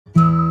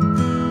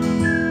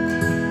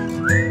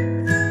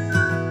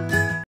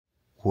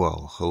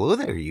Well, hello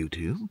there,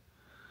 YouTube.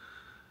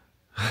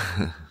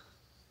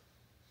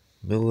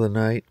 Middle of the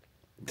night,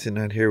 sitting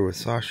out here with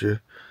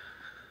Sasha,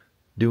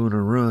 doing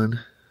a run.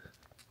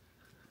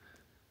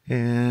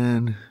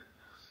 And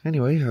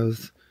anyway, I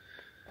was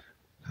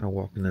kind of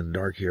walking in the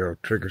dark here. I'll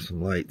trigger some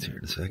lights here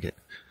in a second.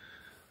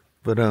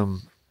 But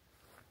I'm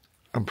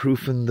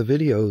proofing the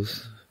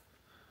videos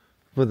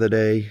for the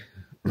day.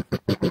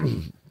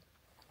 And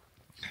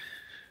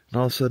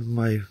all of a sudden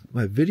my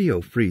video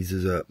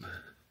freezes up.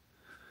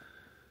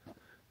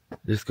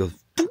 It just goes,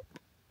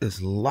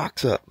 just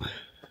locks up.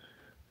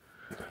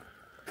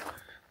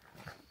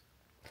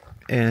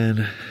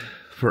 And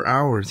for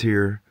hours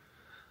here,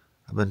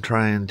 I've been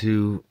trying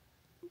to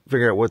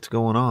figure out what's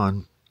going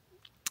on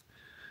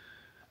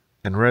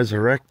and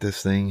resurrect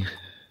this thing,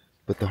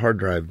 but the hard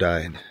drive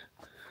died.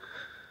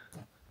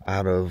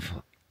 I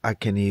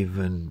can't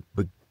even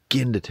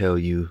begin to tell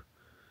you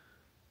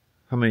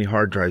how many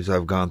hard drives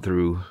I've gone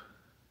through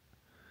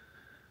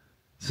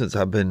since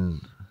I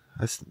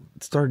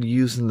started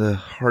using the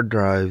hard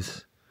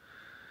drives.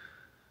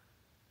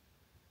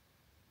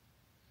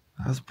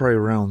 I was probably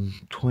around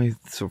 20,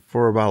 so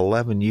for about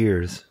 11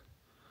 years.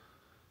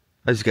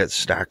 I just got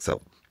stacks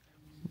up.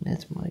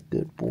 That's my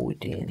good boy,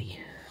 Danny.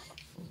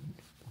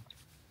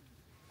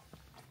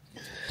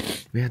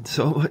 We had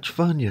so much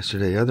fun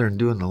yesterday, other than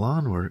doing the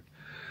lawn work.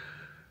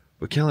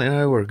 But Kelly and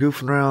I were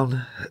goofing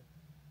around.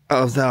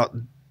 I was out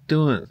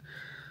doing,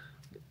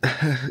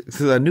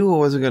 because I knew I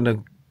wasn't going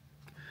to,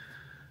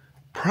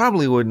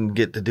 probably wouldn't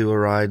get to do a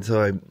ride.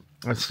 So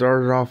I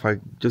started off,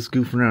 just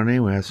goofing around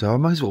anyway. I said, I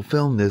might as well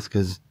film this,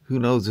 because who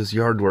knows, this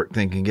yard work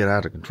thing can get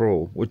out of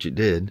control, which it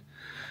did.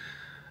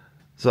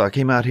 So I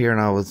came out here and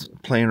I was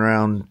playing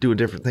around, doing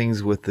different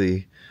things with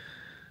the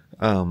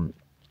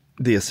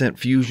Ascent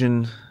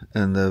Fusion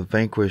and the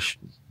Vanquish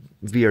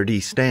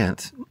VRD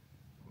stance.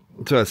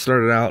 So I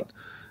started out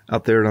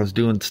there and I was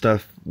doing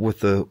stuff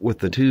with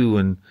the two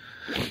and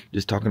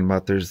just talking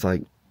about there's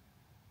like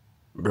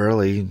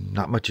barely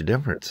not much of a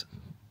difference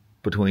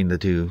between the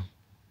two.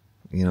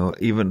 You know,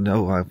 even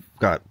though I've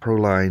got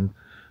Proline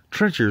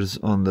trenchers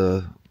on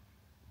the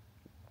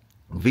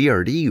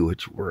VRD,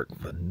 which work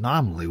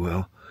phenomenally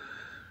well,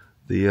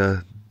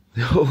 the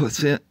whole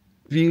Ascent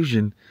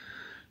Fusion,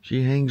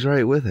 she hangs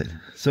right with it.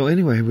 So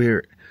anyway, we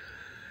were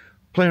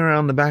playing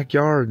around in the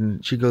backyard,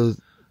 and she goes,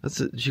 I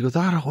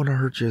don't want to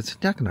hurt you. It's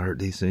not going to hurt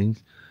these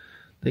things.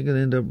 They're going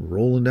to end up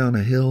rolling down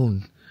a hill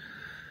and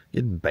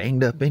getting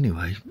banged up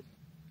anyway.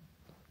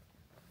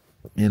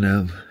 And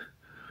all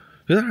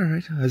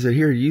right. I said,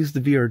 here, use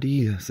the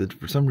VRD. I said,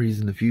 for some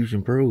reason, the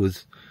Fusion Pro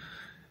is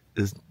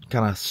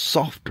kind of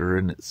softer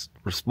in its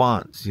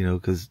response, you know,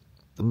 because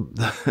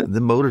the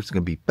motor's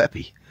going to be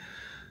peppy.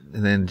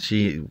 And then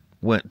she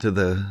went to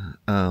the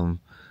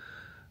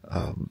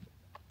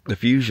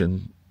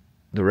Fusion,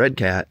 the Red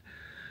Cat,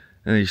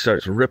 and he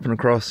starts ripping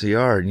across the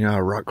yard. You know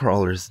how rock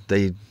crawlers,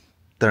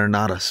 they're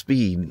not a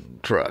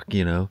speed truck,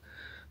 you know.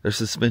 Their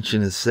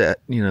suspension is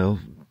set, you know,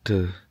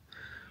 for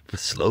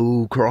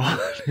slow crawling.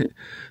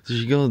 So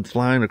she goes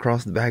flying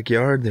across the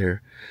backyard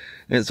there,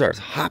 and it starts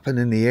hopping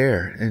in the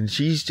air, and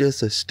she's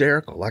just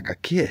hysterical like a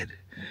kid.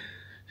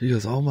 She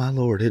goes, oh my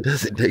Lord, it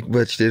doesn't take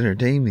much to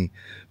entertain me.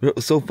 But it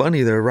was so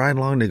funny, they're riding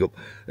along,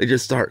 they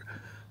just start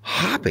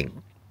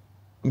hopping.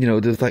 You know,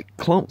 there's like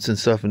clumps and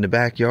stuff in the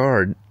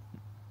backyard,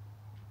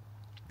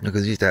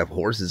 because you used to have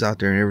horses out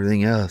there and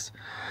everything else.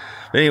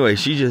 But anyway,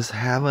 she's just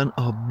having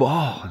a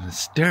ball in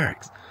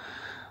hysterics.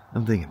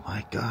 I'm thinking,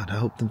 my God, I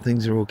hope them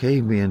things are okay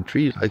being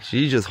treated. Like,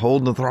 she's just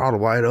holding the throttle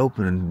wide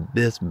open and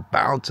just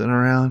bouncing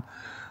around.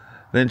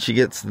 Then she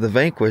gets the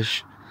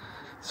Vanquish,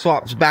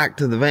 swaps back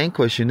to the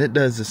Vanquish, and it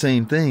does the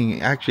same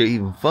thing. Actually,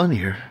 even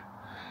funnier.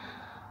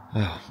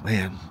 Oh,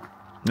 man.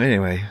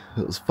 Anyway,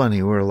 it was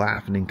funny. We were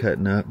laughing and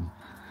cutting up.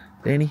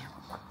 Danny,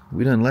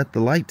 we done let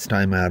the lights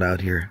time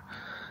out here.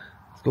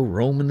 Let's go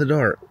roam in the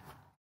dark.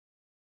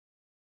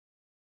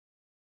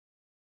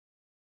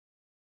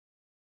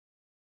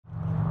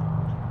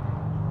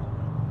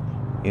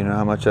 You know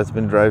how much that's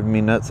been driving me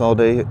nuts all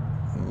day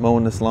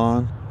mowing this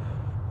lawn?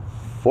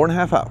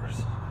 4.5 hours.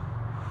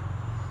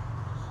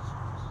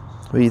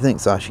 What do you think,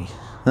 Sashi?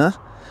 Huh?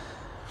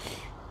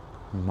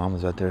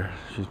 Mama's out there.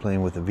 She's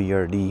playing with the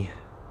VRD.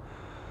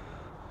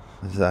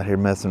 She's out here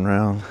messing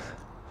around.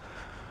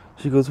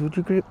 She goes, would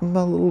you grab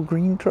my little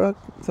green truck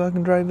so I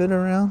can drive it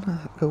around? I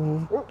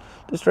go, well,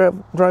 just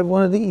drive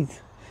one of these.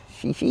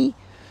 She.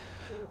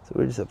 So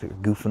we're just up here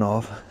goofing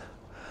off.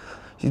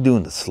 She's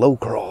doing the slow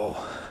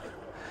crawl.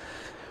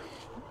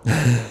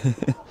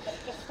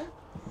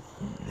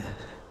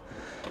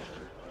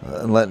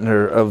 Letting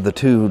her, of the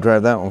two,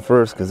 drive that one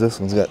first, because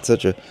this one's got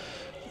such a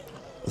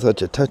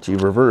touchy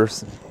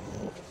reverse.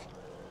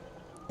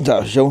 So I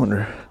was showing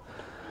her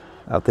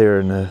out there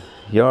in the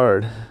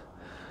yard.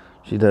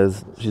 She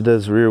does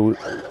rear,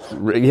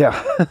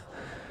 yeah.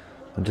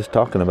 I'm just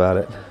talking about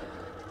it.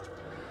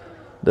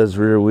 Does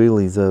rear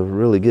wheelies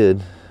really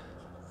good.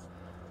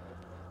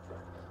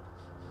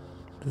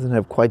 Doesn't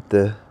have quite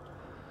the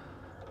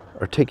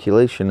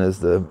articulation as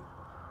the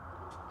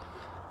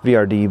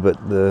VRD, but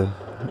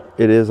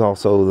it is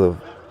also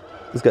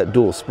it's got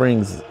dual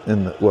springs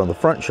in the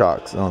front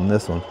shocks on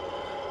this one,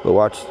 but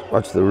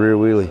watch the rear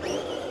wheelie.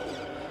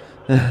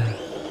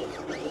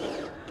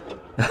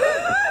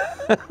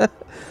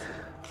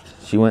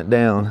 She went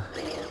down.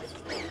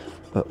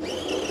 Oh,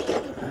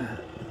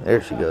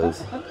 there she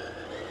goes.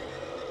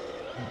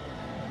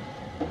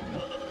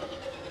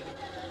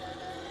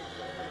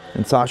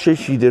 And Sasha,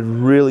 she did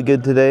really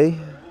good today.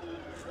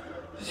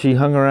 She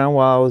hung around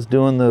while I was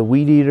doing the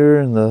weed eater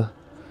and the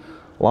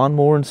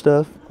lawnmower and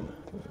stuff.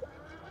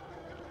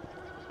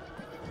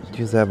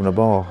 She was having a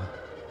ball.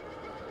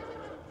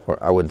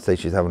 Or I wouldn't say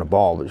she's having a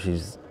ball, but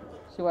she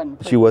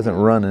wasn't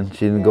running.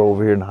 She didn't go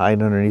over here and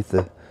hide underneath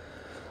the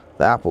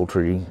apple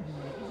tree.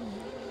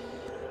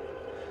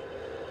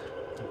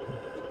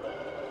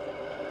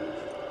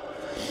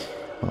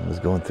 Mom was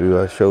going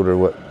through. I showed her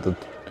what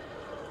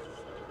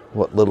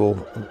little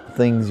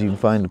things you can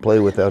find to play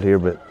with out here,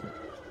 but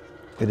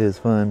it is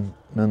fun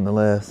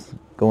nonetheless.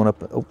 Going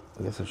up. Oh,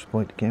 I guess I should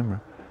point the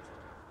camera.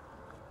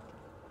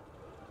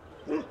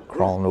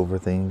 Crawling over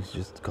things,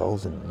 just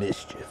causing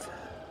mischief.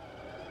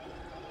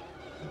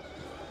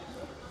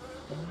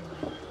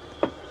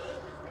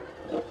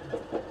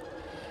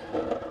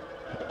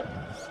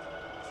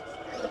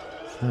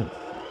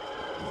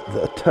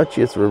 The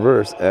touchiest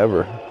reverse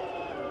ever.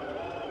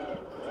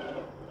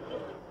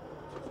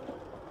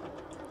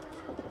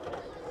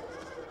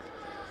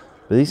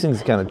 But these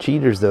things are kind of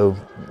cheaters though.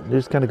 They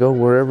just kind of go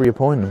wherever you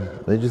point them.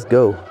 They just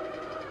go.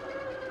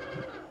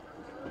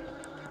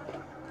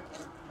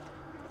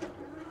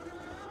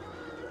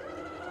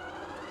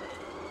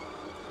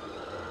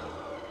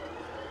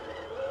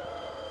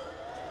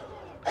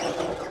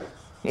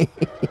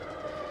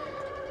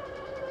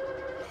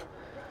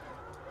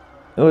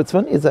 What's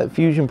funny is that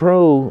Fusion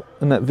Pro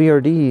and that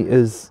VRD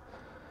is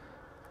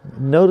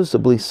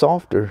noticeably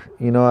softer.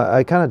 You know,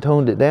 I kind of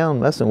toned it down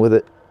messing with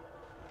it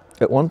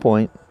at one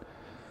point.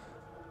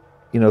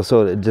 You know,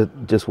 so it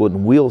just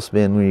wouldn't wheel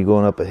spin when you're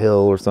going up a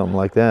hill or something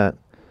like that.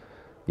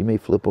 You may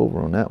flip over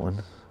on that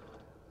one.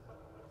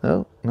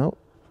 No,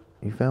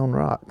 you found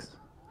rocks.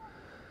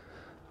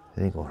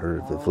 It ain't gonna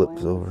hurt if it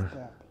flips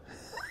over.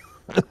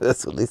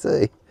 That's what they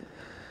say.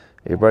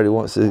 Everybody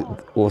wants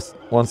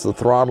to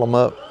throttle them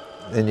up,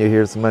 and you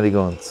hear somebody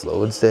going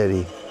slow and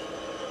steady.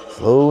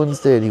 Slow and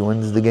steady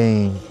wins the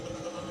game.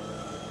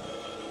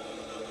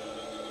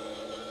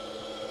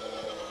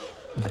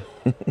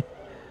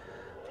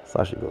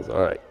 Sasha goes,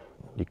 all right,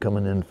 you're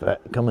coming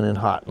in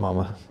hot,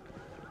 Mama.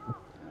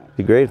 It'd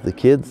be great if the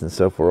kids and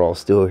stuff were all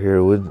still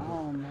here.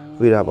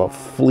 We'd have a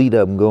fleet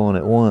of them going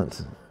at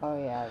once.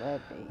 Oh yeah,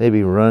 that'd be. They'd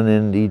be running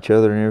into each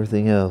other and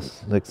everything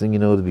else. Next thing you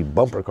know, there'd be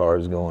bumper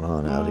cars going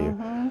on out here.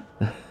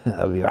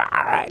 That'd be all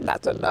right.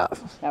 That's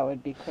enough. That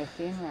would be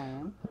Christy and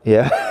Ryan.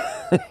 Yeah,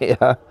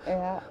 yeah.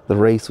 Yeah. The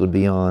race would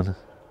be on.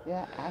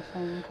 Yeah,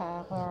 Ashley and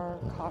Kyle are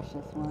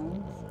cautious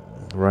ones.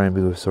 Ryan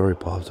would be sorry,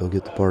 Pops. I'll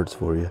get the parts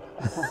for you.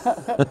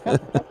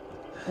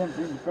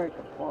 Didn't break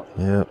apart.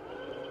 Yep.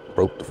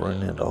 Broke the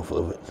front end off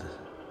of it.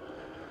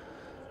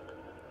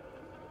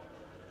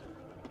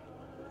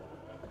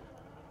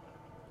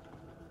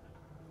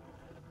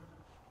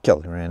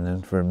 Kelly ran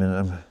in for a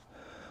minute.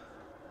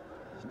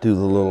 Do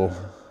the little,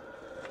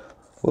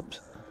 whoops,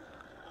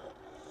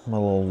 my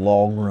little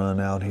log run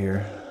out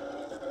here.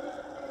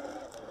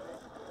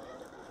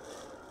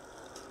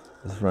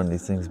 Just run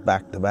these things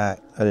back to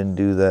back. I didn't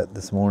do that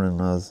this morning.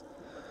 I was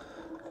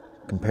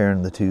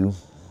comparing the two.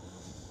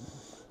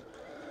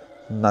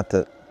 Not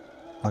that,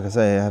 like I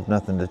say, I have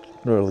nothing to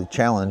really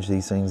challenge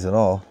these things at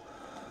all.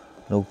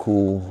 No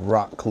cool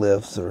rock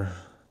cliffs or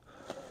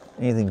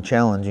anything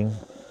challenging.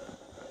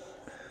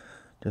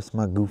 Just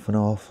my goofing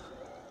off.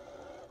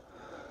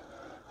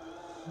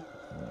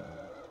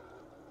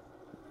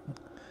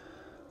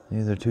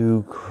 These are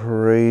two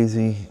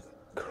crazy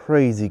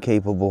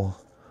capable,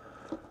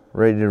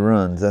 ready to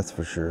runs, that's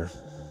for sure.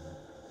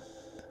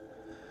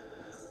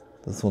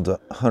 This one's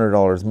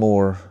 $100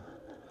 more.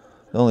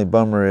 The only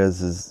bummer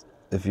is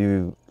if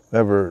you've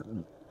ever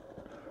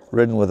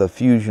ridden with a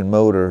Fusion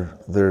motor,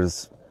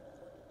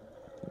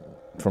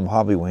 from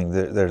Hobbywing,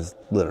 there's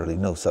literally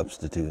no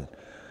substitute.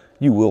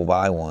 You will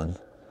buy one.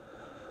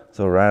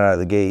 So right out of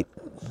the gate,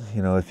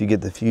 you know, if you get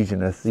the Fusion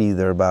SC,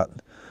 they're about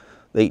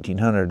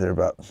 1,800. They're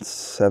about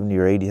 70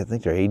 or 80. I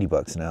think they're 80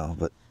 bucks now,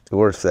 but they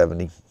were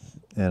 70.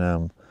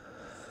 And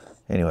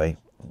anyway,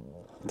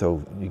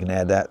 so you can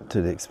add that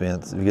to the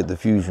expense. If you get the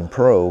Fusion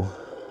Pro,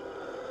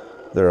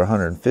 they're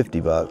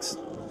 150 bucks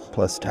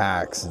plus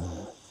tax, and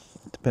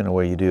depending on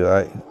where you do.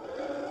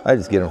 I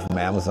just get them from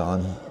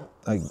Amazon.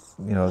 I've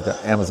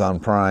got Amazon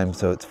Prime,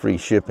 so it's free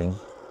shipping.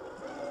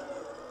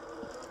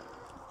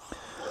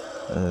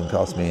 It doesn't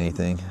cost me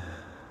anything.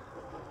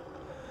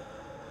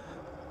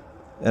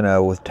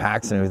 And with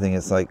tax and everything,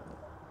 it's like,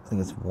 I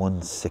think it's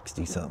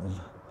 160 something.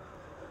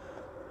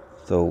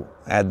 So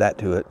add that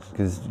to it,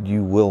 because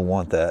you will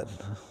want that.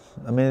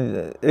 I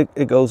mean,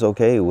 it goes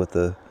okay with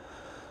the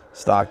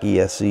stock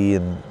ESC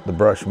and the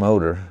brush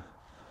motor.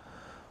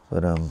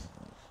 But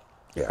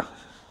yeah,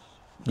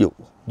 you'll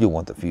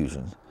want the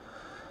Fusion.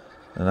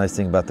 The nice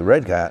thing about the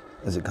Red Cat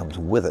is it comes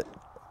with it.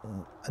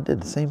 I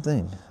did the same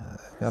thing.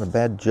 I got a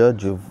bad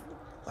judge of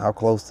how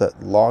close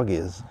that log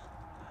is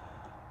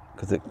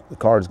because the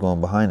car's going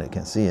behind it,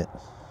 can't see it.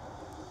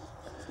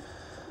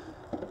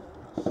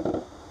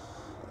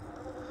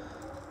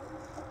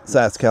 So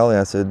I asked Kelly,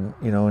 I said,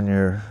 you know, in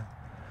your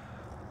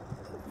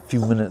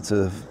few minutes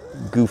of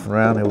goofing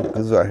around, it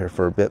was out here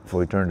for a bit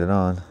before we turned it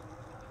on.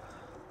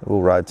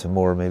 We'll ride some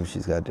more. Maybe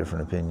she's got a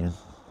different opinion.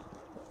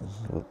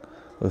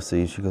 We'll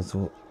see. She goes,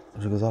 I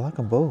like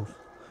them both.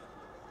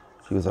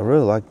 She goes, I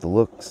really like the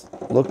looks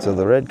of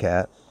the Red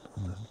Cat.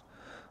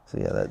 So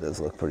yeah, that does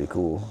look pretty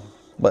cool.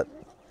 But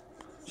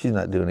she's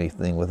not doing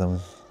anything with them.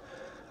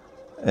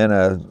 And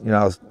you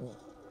know,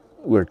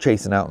 we were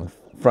chasing out in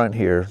front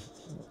here,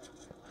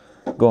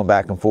 going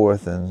back and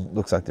forth, and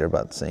looks like they're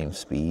about the same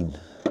speed.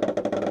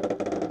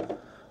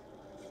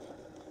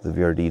 The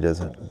VRD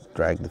doesn't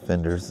drag the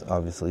fenders,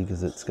 obviously,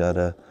 because it's got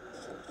a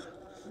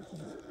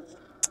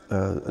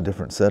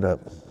different setup.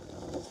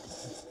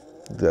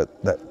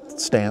 That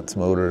stance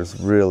motor is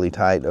really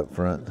tight up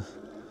front,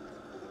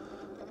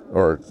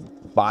 or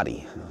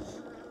body.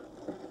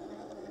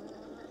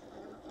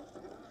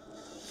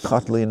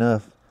 Oddly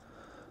enough,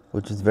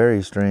 which is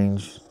very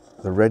strange,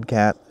 the Red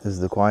Cat is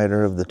the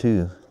quieter of the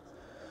two.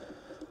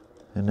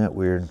 Isn't that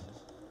weird?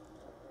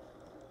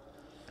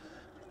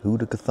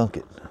 Who'da thunk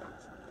it?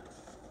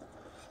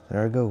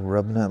 There I go,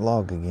 rubbing that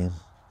log again.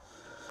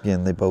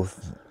 Again, they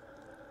both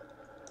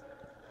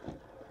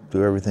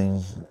do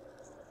everything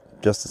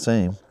just the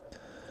same.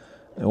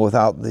 And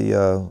without the,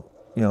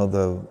 you know,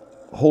 the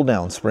hold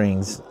down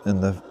springs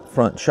in the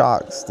front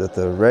shocks that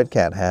the Red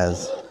Cat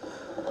has,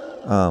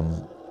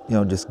 you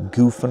know, just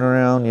goofing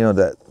around, you know,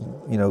 that,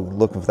 you know,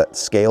 looking for that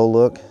scale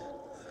look.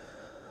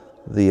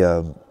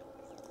 The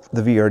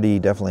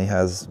VRD definitely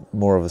has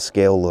more of a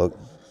scale look.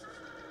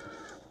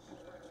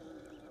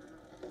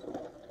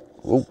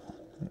 Whoa.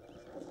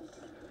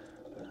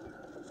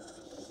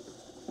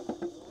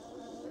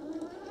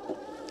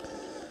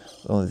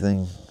 The only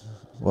thing,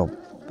 well,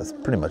 that's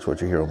pretty much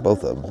what you hear on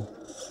both of them.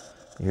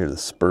 You hear the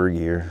spur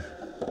gear.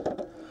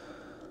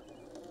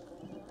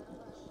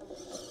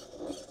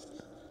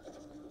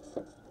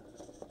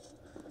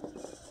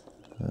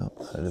 Well,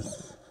 I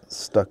just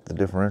stuck the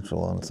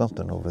differential on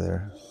something over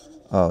there.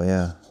 Oh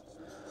yeah,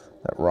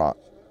 that rock.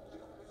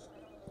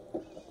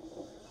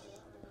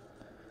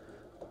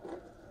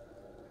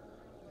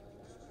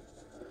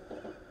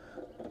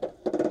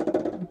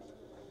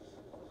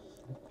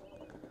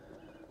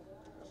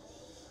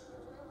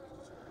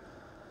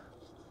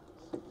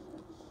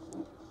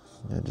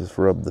 Yeah, just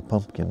rub the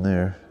pumpkin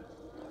there.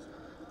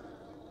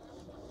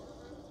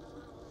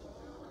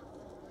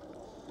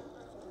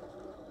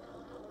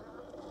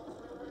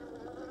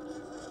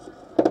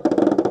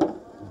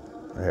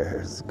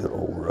 There's a good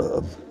old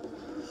rub.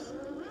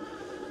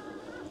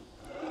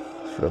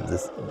 Let's rub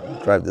this,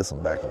 drive this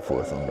one back and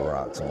forth on the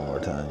rocks one more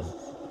time.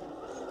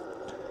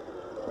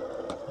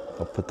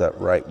 I'll put that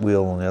right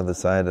wheel on the other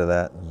side of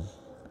that. And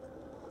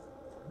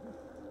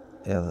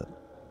yeah, the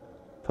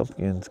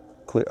pumpkin's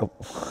clear. Oh.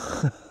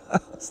 I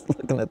was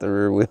looking at the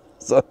rear wheel,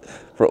 so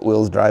front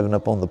wheel's driving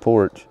up on the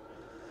porch.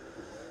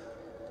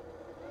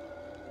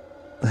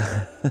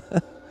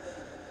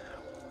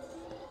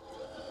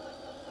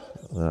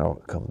 Then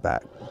I'll come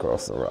back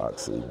across the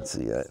rocks so you can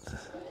see it.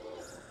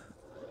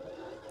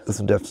 This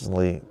one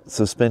definitely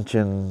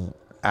suspension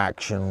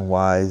action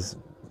wise,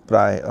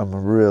 but I'm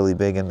really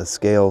big into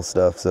scale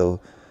stuff, so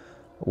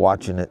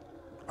watching it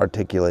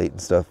articulate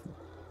and stuff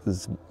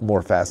is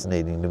more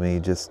fascinating to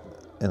me, just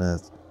in a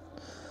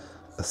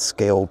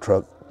scale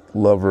truck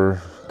lover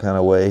kind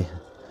of way.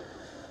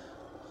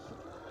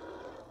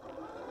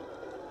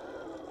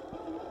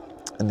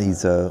 And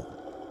these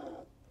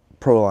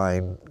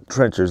Proline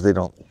trenchers, they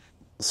don't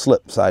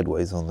slip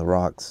sideways on the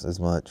rocks as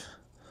much.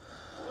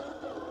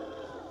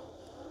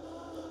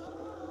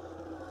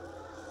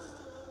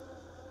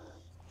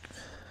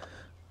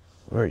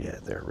 Where are you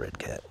at there, Red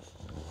Cat?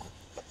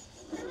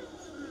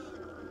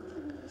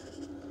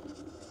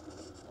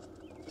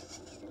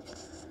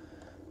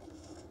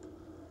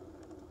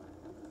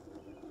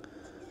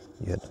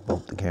 You had to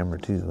bump the camera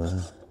too,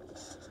 huh?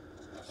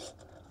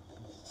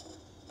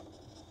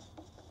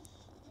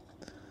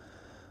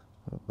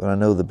 But I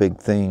know the big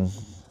thing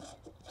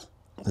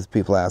is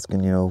people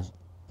asking, you know,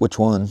 which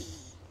one?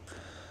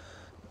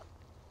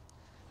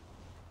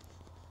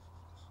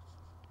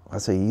 I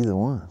say either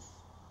one.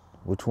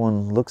 Which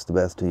one looks the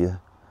best to you?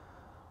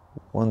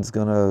 One's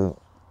gonna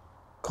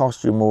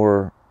cost you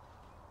more,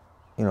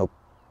 you know,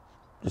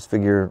 just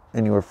figure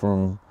anywhere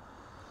from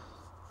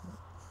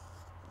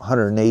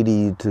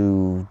 $180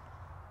 to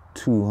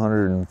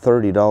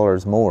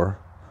 $230 more,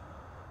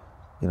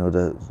 you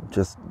know,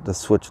 to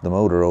switch the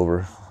motor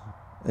over.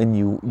 And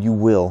you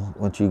will,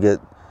 once you get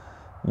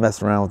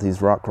messing around with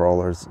these rock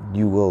crawlers,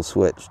 you will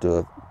switch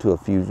to a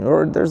Fusion,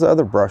 or there's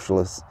other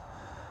brushless,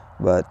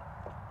 but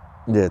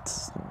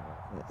it's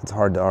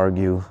hard to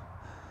argue.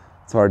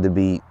 It's hard to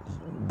beat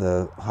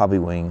the Hobby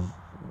Wing,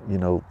 you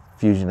know,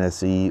 Fusion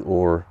SE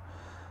or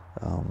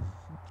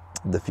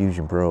the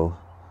Fusion Pro.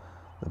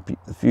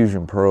 The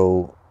Fusion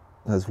Pro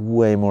has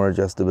way more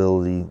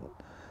adjustability.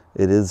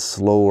 It is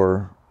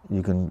slower.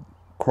 You can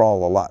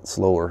crawl a lot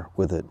slower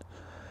with it.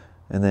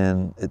 And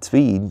then its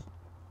speed.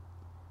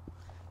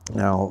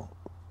 Now,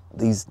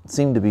 these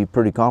seem to be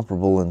pretty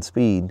comparable in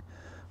speed,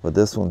 but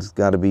this one's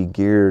got to be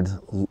geared,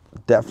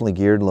 definitely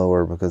geared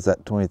lower, because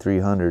that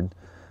 2300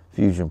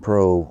 Fusion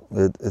Pro,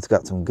 it's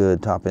got some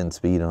good top-end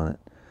speed on it.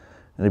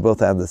 And they both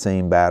have the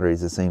same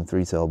batteries, the same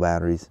 3-cell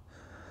batteries.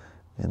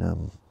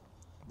 And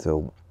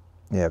so,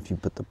 yeah, if you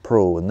put the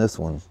Pro in this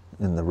one,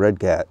 in the Red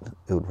Cat,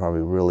 it would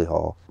probably really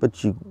haul.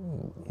 But you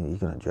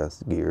can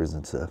adjust gears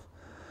and stuff.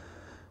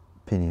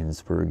 Pinion,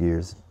 spur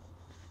gears.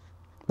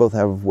 Both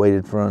have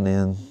weighted front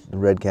end. The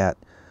Red Cat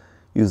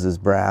uses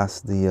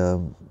brass.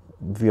 The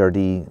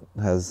VRD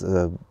has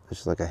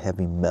it's like a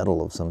heavy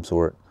metal of some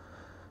sort,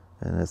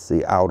 and it's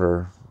the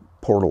outer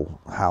portal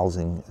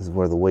housing is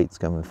where the weight's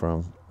coming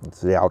from.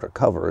 It's the outer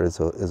cover is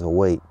a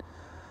weight,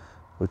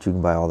 which you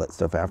can buy all that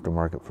stuff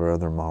aftermarket for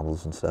other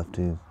models and stuff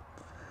too.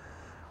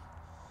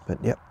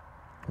 But yep,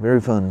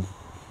 very fun,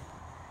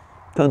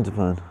 tons of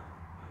fun.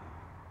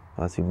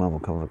 I see Mama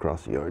coming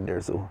across the yard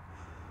there, so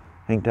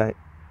hang tight.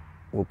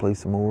 We'll play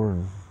some more,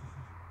 and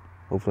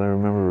hopefully I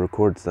remember to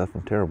record stuff.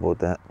 I'm terrible at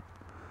that.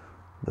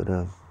 But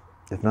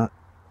if not,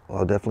 well,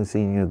 I'll definitely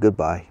see you.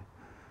 Goodbye.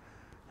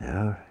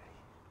 Yeah.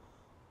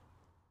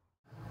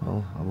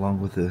 Well,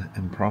 along with the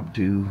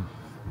impromptu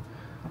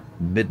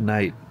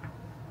midnight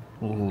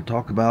little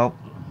talk about,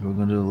 we're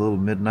going to do a little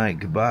midnight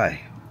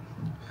goodbye.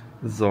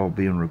 This is all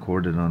being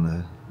recorded on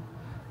the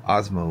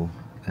Osmo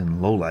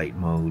and low light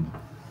mode.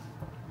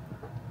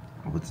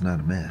 Oh, it's not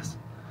a mess.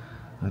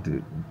 I have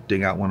to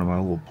dig out one of my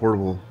little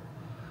portable,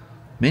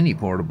 mini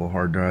portable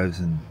hard drives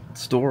and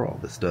store all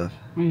this stuff.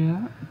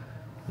 Yeah.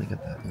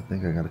 I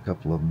think I got a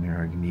couple of them here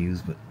I can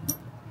use, but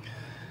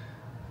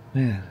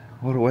man,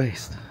 what a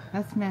waste.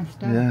 That's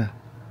messed up. Yeah.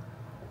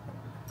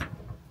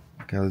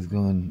 I was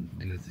going,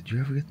 did you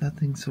ever get that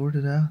thing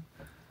sorted out?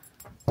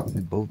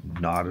 We both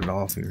nodded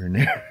off here and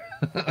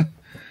there.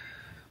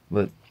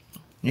 But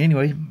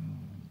anyway,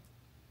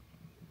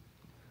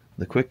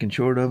 the quick and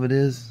short of it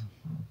is,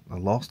 I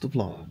lost a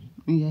vlog.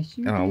 Yes,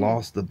 you did. And I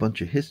lost a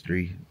bunch of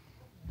history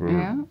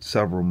for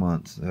several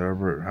months,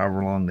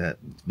 however long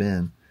that's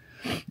been.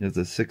 It's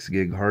a 6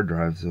 gig hard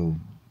drive, so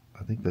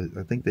I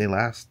think they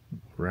last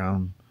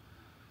around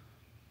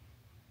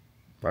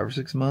 5 or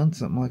 6 months,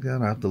 something like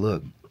that. I have to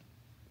look.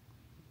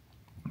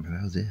 But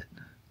that was it.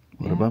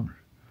 What a bummer.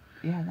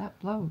 Yeah, that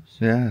blows.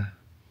 Yeah.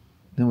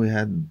 Then we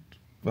had,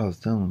 I was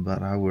telling them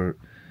about how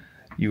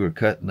you were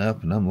cutting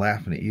up, and I'm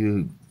laughing at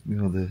you. You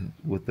know,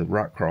 with the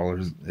rock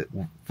crawlers at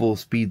full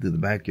speed through the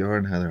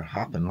backyard, and how they're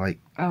hopping like.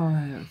 Oh,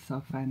 that was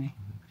so funny.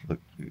 Look,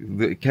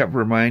 it kept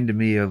reminding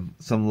me of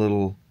some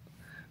little.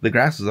 The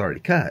grass was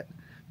already cut,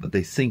 but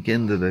they sink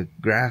into the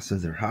grass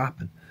as they're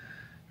hopping.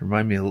 It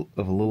reminded me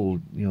of a little,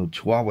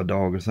 Chihuahua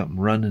dog or something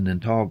running in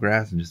tall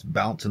grass and just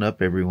bouncing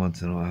up every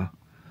once in a while.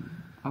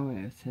 Oh,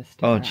 it was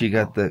hysterical. Oh, and she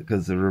got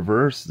because the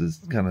reverse is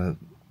kind of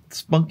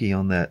spunky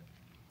on that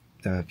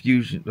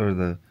Fusion, or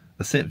the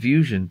Ascent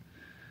Fusion,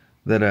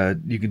 that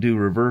you can do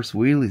reverse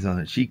wheelies on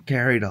it. She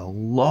carried a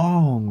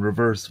long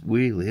reverse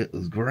wheelie. It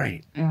was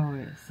great. Oh,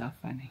 it was so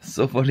funny.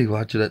 So funny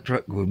watching that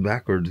truck going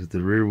backwards with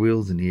the rear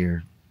wheels in the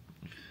air.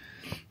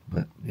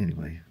 But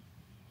anyway,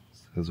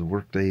 it was a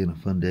work day and a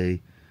fun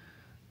day,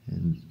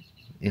 and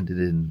ended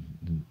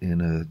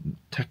in a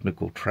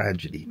technical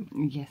tragedy.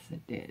 Yes,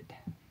 it did.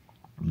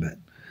 But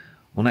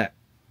on that,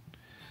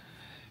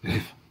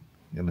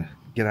 gonna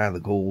get out of the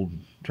cold,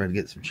 try to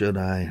get some shut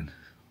eye, and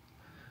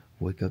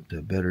wake up to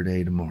a better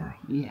day tomorrow.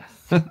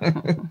 Yes.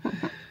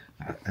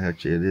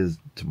 Actually, it is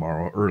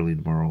tomorrow, early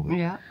tomorrow. But,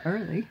 yeah,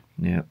 early.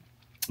 Yeah.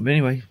 But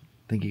anyway,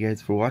 thank you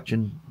guys for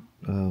watching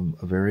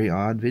a very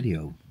odd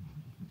video.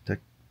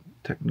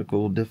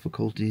 Technical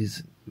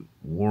difficulties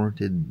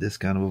warranted this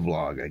kind of a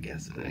vlog, I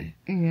guess.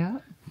 Yeah.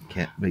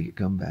 Can't make it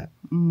come back.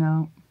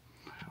 No.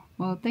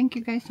 Well, thank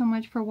you guys so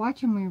much for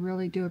watching. We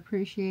really do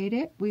appreciate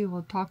it. We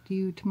will talk to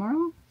you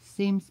tomorrow.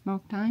 Same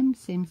smoke time,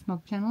 same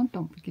smoke channel.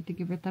 Don't forget to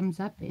give it a thumbs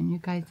up. And you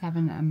guys have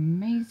an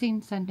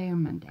amazing Sunday or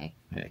Monday.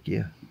 Heck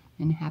yeah.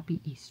 And happy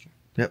Easter.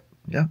 Yep.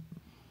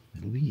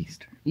 It'll be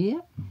Easter.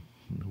 Yep.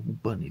 No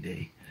bunny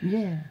day.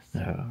 Yes.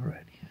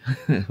 Alrighty.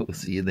 We'll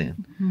see you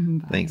then.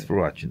 Bye. Thanks for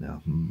watching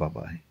now.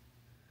 Bye-bye.